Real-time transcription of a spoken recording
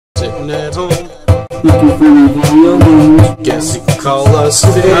Sitting at home. Looking for new video games. Guess you could call us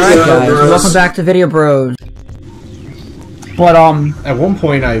Video Alright guys, Bros. welcome back to Vidya Bros. But at one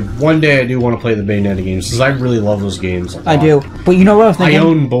point, one day I do want to play the Bayonetta games because I really love those games. I do. But you know what I was thinking? I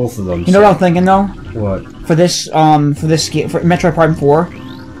own both of them. You know what I'm thinking though? What? For this game, for Metroid Prime 4.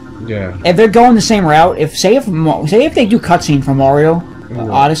 Yeah. If they're going the same route, say if they do cutscene from Mario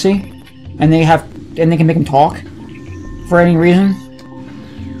Odyssey, and they can make him talk for any reason,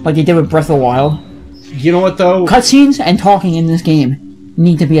 like they did with Breath of the Wild. You know what though? Cutscenes and talking in this game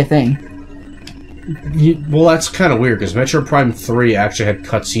need to be a thing. Well, that's kind of weird because Metroid Prime 3 actually had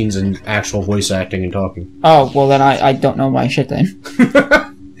cutscenes and actual voice acting and talking. Oh well, then I don't know my shit then.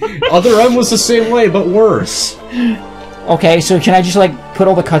 Other M was the same way, but worse. Okay, so can I just like put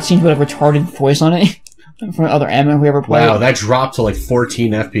all the cutscenes with a retarded voice on it from Other M if we ever play? Wow, it? that dropped to like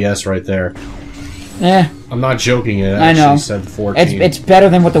 14 FPS right there. Eh. I'm not joking. It I know. actually said 14. It's better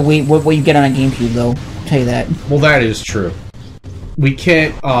than what you get on a GameCube though. I'll tell you that. Well, that is true. We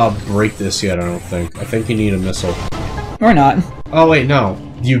can't break this yet. I don't think. I think you need a missile. Or not. Oh wait, no.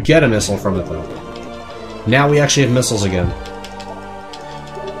 You get a missile from it though. Now we actually have missiles again.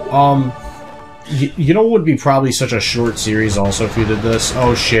 You know what would be probably such a short series also if you did this?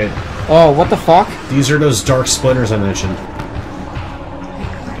 Oh shit. Oh, what the fuck? These are those dark splinters I mentioned.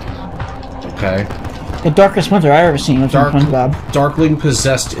 Okay. The darkest splinter I've ever seen was from SpongeBob. Darkling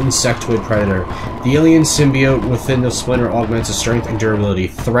possessed insectoid predator. The alien symbiote within the splinter augments its strength and durability.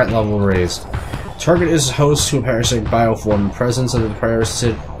 Threat level raised. Target is host to a parasitic bioform. Presence of the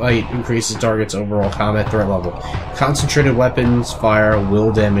parasite increases target's overall combat threat level. Concentrated weapons fire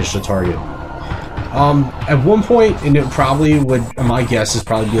will damage the target. At one point, and it probably would, my guess is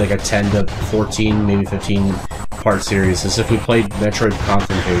probably be like a 10 to 14, maybe 15 part series, as if we played Metroid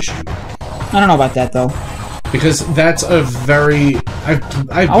Confrontation. I don't know about that though. Because that's a very...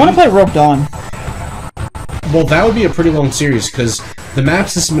 I want to play Rogue Dawn. Well, that would be a pretty long series, because the map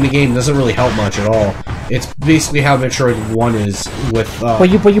system in the game doesn't really help much at all. It's basically how Metroid 1 is with... But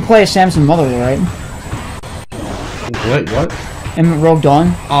you play as Samus's mother, right? What? In Rogue Dawn?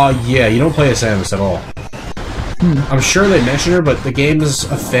 Yeah, you don't play as Samus at all. I'm sure they mention her, but the game is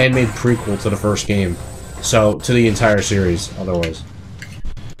a fan-made prequel to the first game. So, to the entire series, otherwise.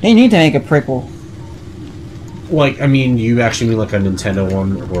 They need to make a prequel. Like, I mean, you actually mean like a Nintendo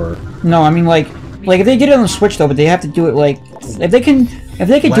one, or... No, I mean like if they get it on the Switch though, but they have to do it like... If they could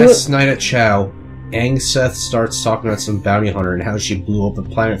do it... Last night at Chow, Aang Seth starts talking about some bounty hunter and how she blew up a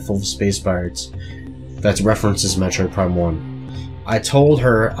planet full of space pirates. That references Metroid Prime 1. I told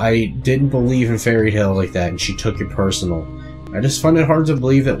her I didn't believe in fairy tales like that, and she took it personal. I just find it hard to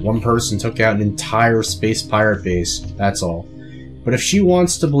believe that one person took out an entire space pirate base, that's all. But if she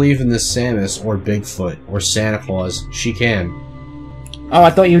wants to believe in this Samus, or Bigfoot, or Santa Claus, she can. Oh, I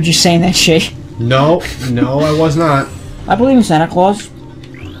thought you were just saying that shit. No, I was not. I believe in Santa Claus.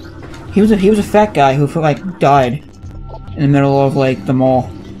 He was a fat guy who like died in the middle of like the mall.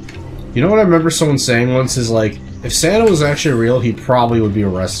 You know what I remember someone saying once is like, if Santa was actually real, he probably would be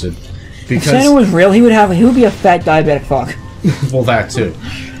arrested. Because if Santa was real, he would be a fat diabetic fuck. Well, that too.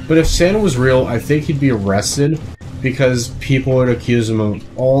 But if Santa was real, I think he'd be arrested because people would accuse him of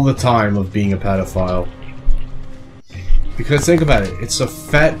all the time of being a pedophile. Because think about it, it's a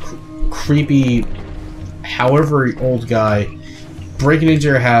fat, creepy, however old guy breaking into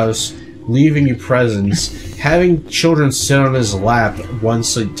your house, leaving you presents, having children sit on his lap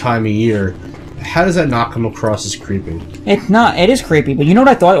once a time a year. How does that not come across as creepy? It's not. It is creepy, but you know what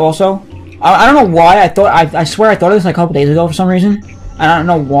I thought also? I don't know why I swear I thought of this like a couple days ago for some reason. I don't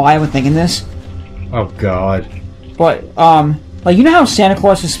know why I was thinking this. Oh god. But, like, you know how Santa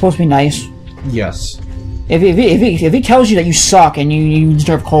Claus is supposed to be nice? Yes. If he tells you that you suck and you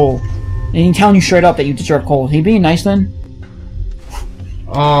deserve coal, and he's telling you straight up that you deserve coal, is he being nice then?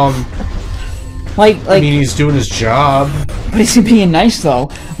 Like, I mean, he's doing his job. But he's being nice, though.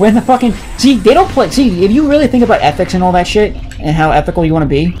 When the fucking... See, they don't play... See, if you really think about ethics and all that shit, and how ethical you want to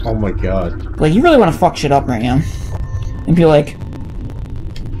be... Oh my god. Like, you really want to fuck shit up right now. And be like...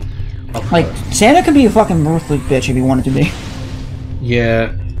 Okay. Like, Santa can be a fucking ruthless bitch if he wanted to be.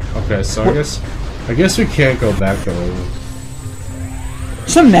 Yeah. Okay, so I guess we can't go back to over.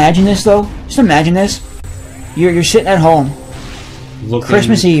 Just imagine this, though. Just imagine this. You're sitting at home.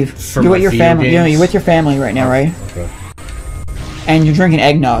 Christmas Eve. You're with your family. You're with your family right now, right? Okay. And you're drinking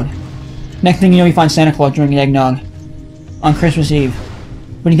eggnog. Next thing you know, you find Santa Claus drinking eggnog on Christmas Eve.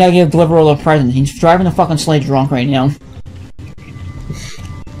 But you gotta deliver all the presents. He's driving the fucking sleigh drunk right now.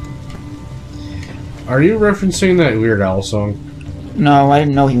 Are you referencing that Weird Al song? No, I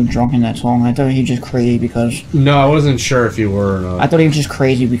didn't know he was drunk in that song. I thought he was just crazy because... No, I wasn't sure if you were or not. I thought he was just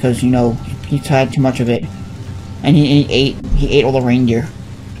crazy because, you know, he had too much of it. And he ate all the reindeer.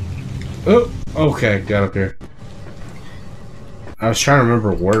 Oh, okay, got up here. I was trying to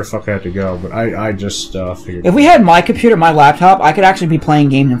remember where the fuck I had to go, but I just figured... If we had my computer, my laptop, I could actually be playing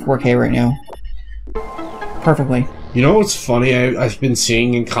games in 4K right now. Perfectly. You know what's funny? I've been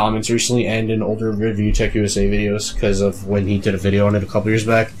seeing in comments recently and in older Review Tech USA videos because of when he did a video on it a couple years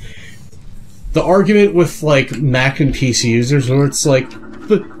back. The argument with like Mac and PC users where it's like,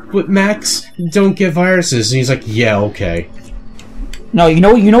 but Macs don't get viruses, and he's like, yeah, okay. No, you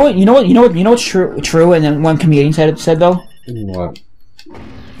know what's true. And then one comedian said though. What?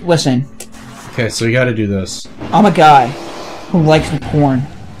 Listen. Okay, so we got to do this. I'm a guy who likes the porn,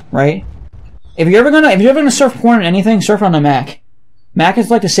 right? If you're ever gonna surf porn on anything, surf on a Mac. Mac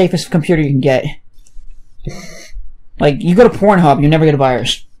is like the safest computer you can get. Like, you go to Pornhub, you never get a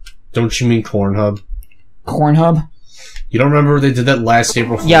virus. Don't you mean Pornhub? Pornhub? You don't remember they did that last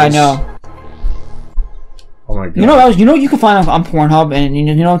April Fool's? Yeah, I know. Oh my god. You know you can find on Pornhub, and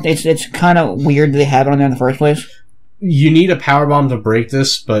you know it's kind of weird that they have it on there in the first place. You need a power bomb to break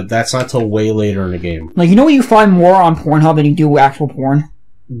this, but that's not till way later in the game. Like, you know what you find more on Pornhub than you do actual porn?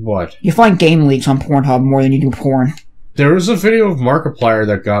 What? You find game leaks on Pornhub more than you do porn. There was a video of Markiplier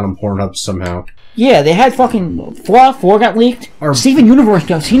that got on Pornhub somehow. Yeah, they had fucking Fallout 4 got leaked. Steven Universe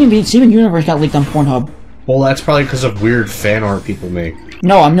got leaked on Pornhub. Well, that's probably because of weird fan art people make.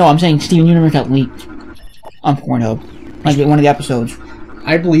 No, I'm saying Steven Universe got leaked on Pornhub, like one of the episodes.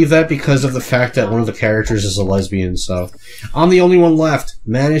 I believe that because of the fact that one of the characters is a lesbian, so... I'm the only one left.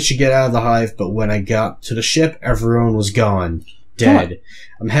 Managed to get out of the hive, but when I got to the ship, everyone was gone. Dead.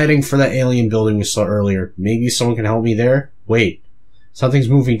 I'm heading for that alien building we saw earlier. Maybe someone can help me there? Wait. Something's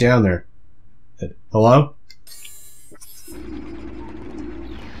moving down there. Hello?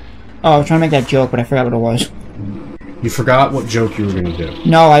 Oh, I was trying to make that joke, but I forgot what it was. You forgot what joke you were gonna do.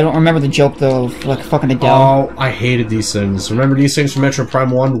 No, I don't remember the joke, though, of, like, fucking Adele. Oh, I hated these things. Remember these things from Metroid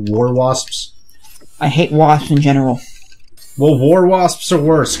Prime 1? War Wasps? I hate wasps in general. Well, War Wasps are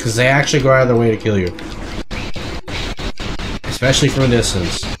worse, because they actually go out of their way to kill you. Especially from a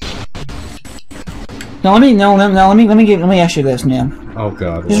distance. Now let me ask you this, man. Oh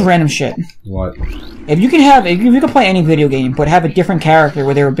god. This is random shit. What? If you could play any video game, but have a different character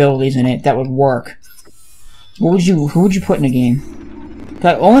with their abilities in it that would work, who would you put in a game?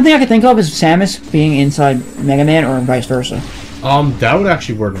 The only thing I could think of is Samus being inside Mega Man or vice versa. That would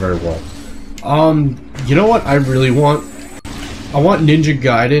actually work very well. You know what I really want? I want Ninja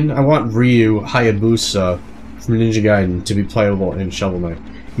Gaiden. I want Ryu Hayabusa from Ninja Gaiden to be playable in Shovel Knight.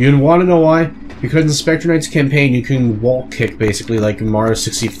 You want to know why? Because in Spectre Knight's campaign, you can wall kick basically like in Mario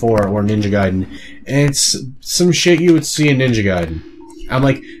 64 or Ninja Gaiden. And it's some shit you would see in Ninja Gaiden. I'm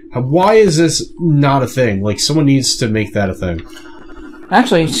like, why is this not a thing? Like, someone needs to make that a thing.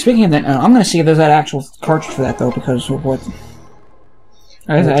 Actually, speaking of that, I'm going to see if there's that actual cartridge for that, though, because of what...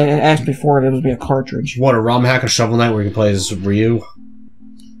 I asked before if it would be a cartridge. What, a ROM hack of Shovel Knight where you can play as Ryu?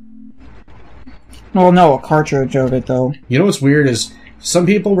 Well, no, a cartridge of it, though. You know what's weird is, some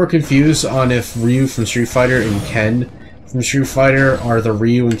people were confused on if Ryu from Street Fighter and Ken from Street Fighter are the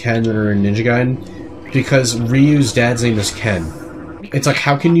Ryu and Ken that are in Ninja Gaiden, because Ryu's dad's name is Ken. It's like,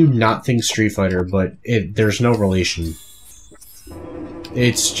 how can you not think Street Fighter, but there's no relation.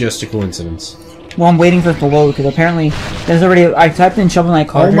 It's just a coincidence. Well, I'm waiting for it to load, because apparently there's already... I typed in Shovel Knight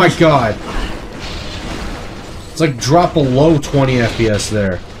cartridge. Oh my god! It's like drop below 20 FPS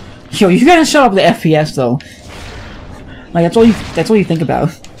there. Yo, you gotta shut up the FPS, though. Like, that's all you think about.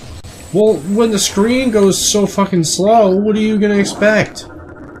 Well, when the screen goes so fucking slow, what are you gonna expect?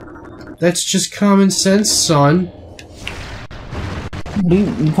 That's just common sense, son. What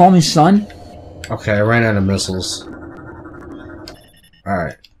do you call me son? Okay, I ran out of missiles.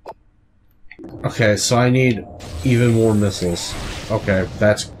 Alright. Okay, so I need even more missiles. Okay,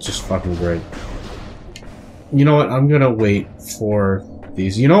 that's just fucking great. You know what, I'm gonna wait for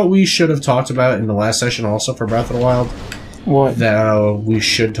these. You know what we should have talked about in the last session also for Breath of the Wild? What? That we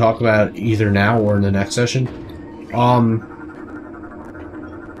should talk about either now or in the next session?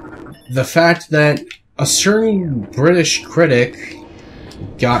 The fact that a certain British critic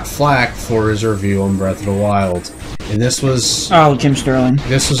got flack for his review on Breath of the Wild. And this was... Oh, Jim Sterling.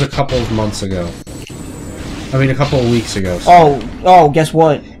 This was a couple of months ago. I mean, a couple of weeks ago. So. Oh, guess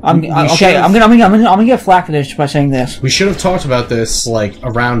what? I'm gonna get flack for this just by saying this. We should have talked about this, like,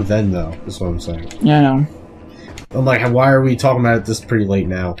 around then, though, is what I'm saying. Yeah, I know. I'm like, why are we talking about it this pretty late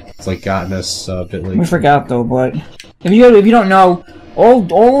now? It's like gotten us a bit late. We forgot though, but if you don't know,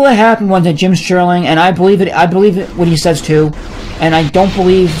 all that happened was that Jim Sterling, and I believe it. I believe it what he says too, and I don't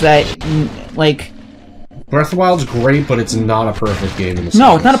believe that like. Breath of the Wild's great, but it's not a perfect game. In the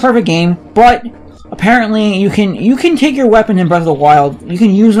No, it's not a perfect game, but apparently you can take your weapons in Breath of the Wild. You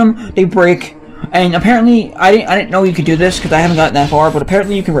can use them. They break, and apparently I didn't know you could do this because I haven't gotten that far. But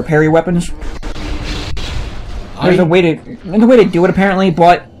apparently you can repair your weapons. There's a way to do it apparently,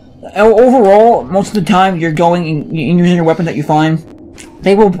 but overall, most of the time you're going and using your weapons that you find,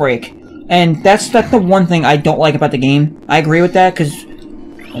 they will break, and that's the one thing I don't like about the game. I agree with that because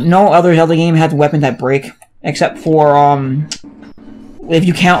no other Zelda game has weapons that break. Except for, if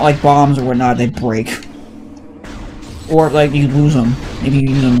you count, like, bombs or whatnot, they break. Or, like, you lose them, if you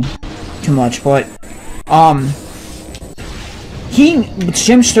use them too much, but,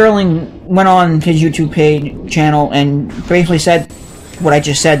 Jim Sterling went on his YouTube channel and basically said what I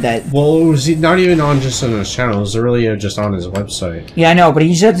just said, that... Well, it was not even on just on his channel, it was really just on his website. Yeah, I know, but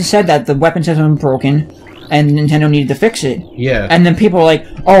he said that the weapon system had been broken, and Nintendo needed to fix it. Yeah. And then people are like,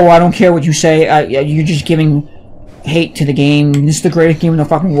 oh, I don't care what you say, you're just giving hate to the game, this is the greatest game in the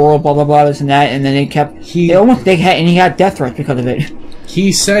fucking world, blah blah blah, this and that, and then and he got death threats because of it.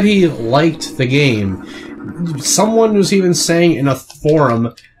 He said he liked the game. Someone was even saying in a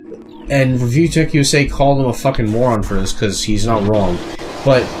forum, and Review Tech USA called him a fucking moron for this, because he's not wrong,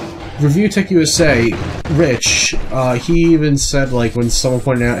 but Review Tech USA, Rich, he even said, like, when someone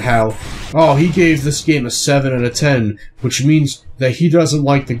pointed out how, oh, he gave this game a 7 out of 10, which means that he doesn't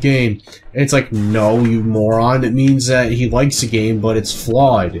like the game. And it's like, no, you moron, it means that he likes the game, but it's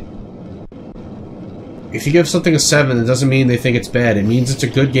flawed. If you give something a 7, it doesn't mean they think it's bad. It means it's a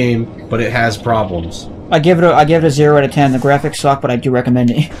good game, but it has problems. I give it a 0 out of 10. The graphics suck, but I do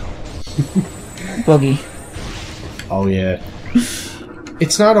recommend it. Boogie. Oh, yeah.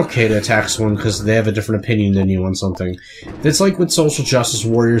 It's not okay to attack someone because they have a different opinion than you on something. It's like what social justice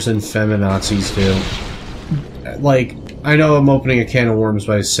warriors and feminazis do. Like, I know I'm opening a can of worms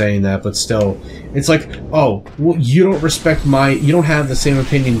by saying that, but still, it's like, oh, well, you don't have the same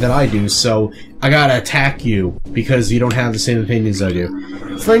opinion that I do, so I gotta attack you because you don't have the same opinions I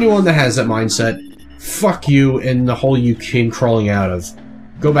do. For anyone that has that mindset, fuck you and the hole you came crawling out of.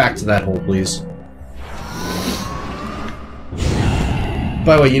 Go back to that hole, please.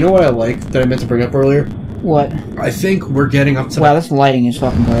 By the way, you know what I like that I meant to bring up earlier? What? I think we're getting up to... Wow, this lighting is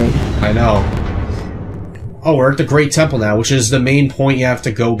fucking great. I know. Oh, we're at the Great Temple now, which is the main point you have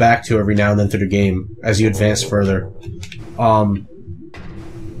to go back to every now and then through the game, as you advance further.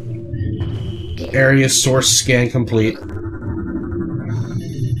 Area source scan complete.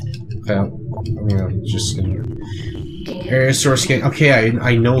 Okay, I'm just gonna... Area source scan... Okay,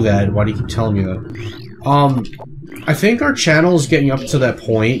 I know that. Why do you keep telling me that? I think our channel is getting up to that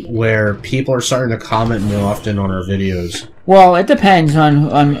point where people are starting to comment more often on our videos. Well, it depends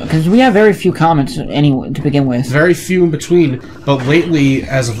on because we have very few comments anyway to begin with. Very few in between, but lately,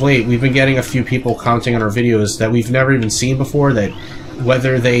 as of late, we've been getting a few people commenting on our videos that we've never even seen before, that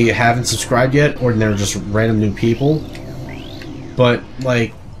whether they haven't subscribed yet or they're just random new people. But,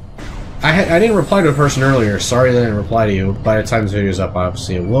 like, I didn't reply to a person earlier. Sorry that I didn't reply to you. By the time this video's up,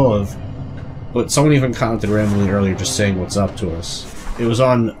 obviously it will have. But someone even commented randomly earlier just saying what's up to us. It was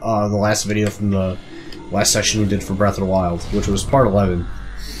on the last video from the last session we did for Breath of the Wild, which was part 11.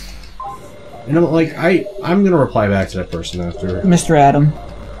 And I'm like, I'm gonna reply back to that person after. Mr. Adam.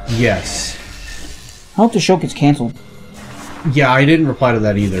 Yes. I hope the show gets canceled. Yeah, I didn't reply to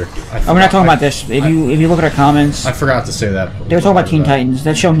that either. We're not talking about this. If you look at our comments, I forgot to say that. They were talking about Teen Titans.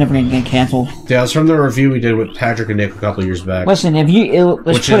 That show's never gonna get canceled. Yeah, it was from the review we did with Patrick and Nick a couple years back. Listen,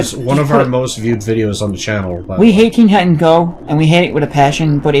 which is one of our most viewed videos on the channel. We hate Teen Titans Go, and we hate it with a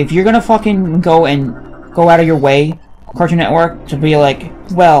passion. But if you're gonna fucking go out of your way, Cartoon Network, to be like,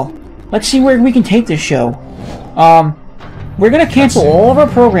 well, let's see where we can take this show. We're gonna cancel all of our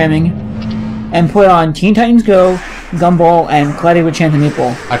programming and put on Teen Titans Go, Gumball, and Cloudy with a Chance of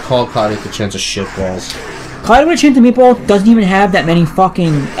Meatball. I call Cloudy with a Chance of Shitballs. Cloudy with a Chance of Meatball doesn't even have that many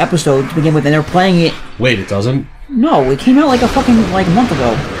fucking episodes to begin with, and they're playing it... Wait, it doesn't? No, it came out like a month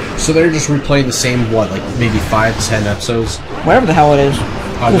ago. So they're just replaying the same, what, like maybe 5 to 10 episodes? Whatever the hell it is.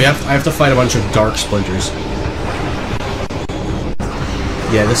 I have to fight a bunch of dark splinters.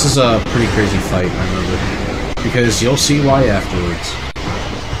 Yeah, this is a pretty crazy fight, I remember. Because you'll see why afterwards.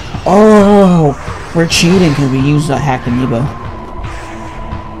 Oh, we're cheating because we used a hacked amiibo.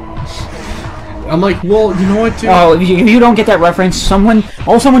 I'm like, well, you know what, dude? Oh, if you don't get that reference, someone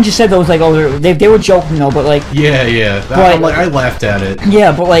just said that was like, oh, they were joking though, but like. Yeah. I'm like, I laughed at it.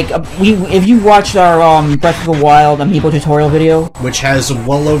 Yeah, but like, if you watched our Breath of the Wild Amiibo tutorial video, which has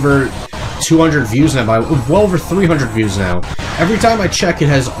well over 200 views now, well over 300 views now. Every time I check, it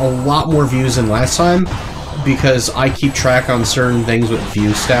has a lot more views than last time, because I keep track on certain things with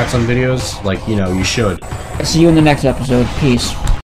view stats on videos, like, you know, you should. See you in the next episode. Peace.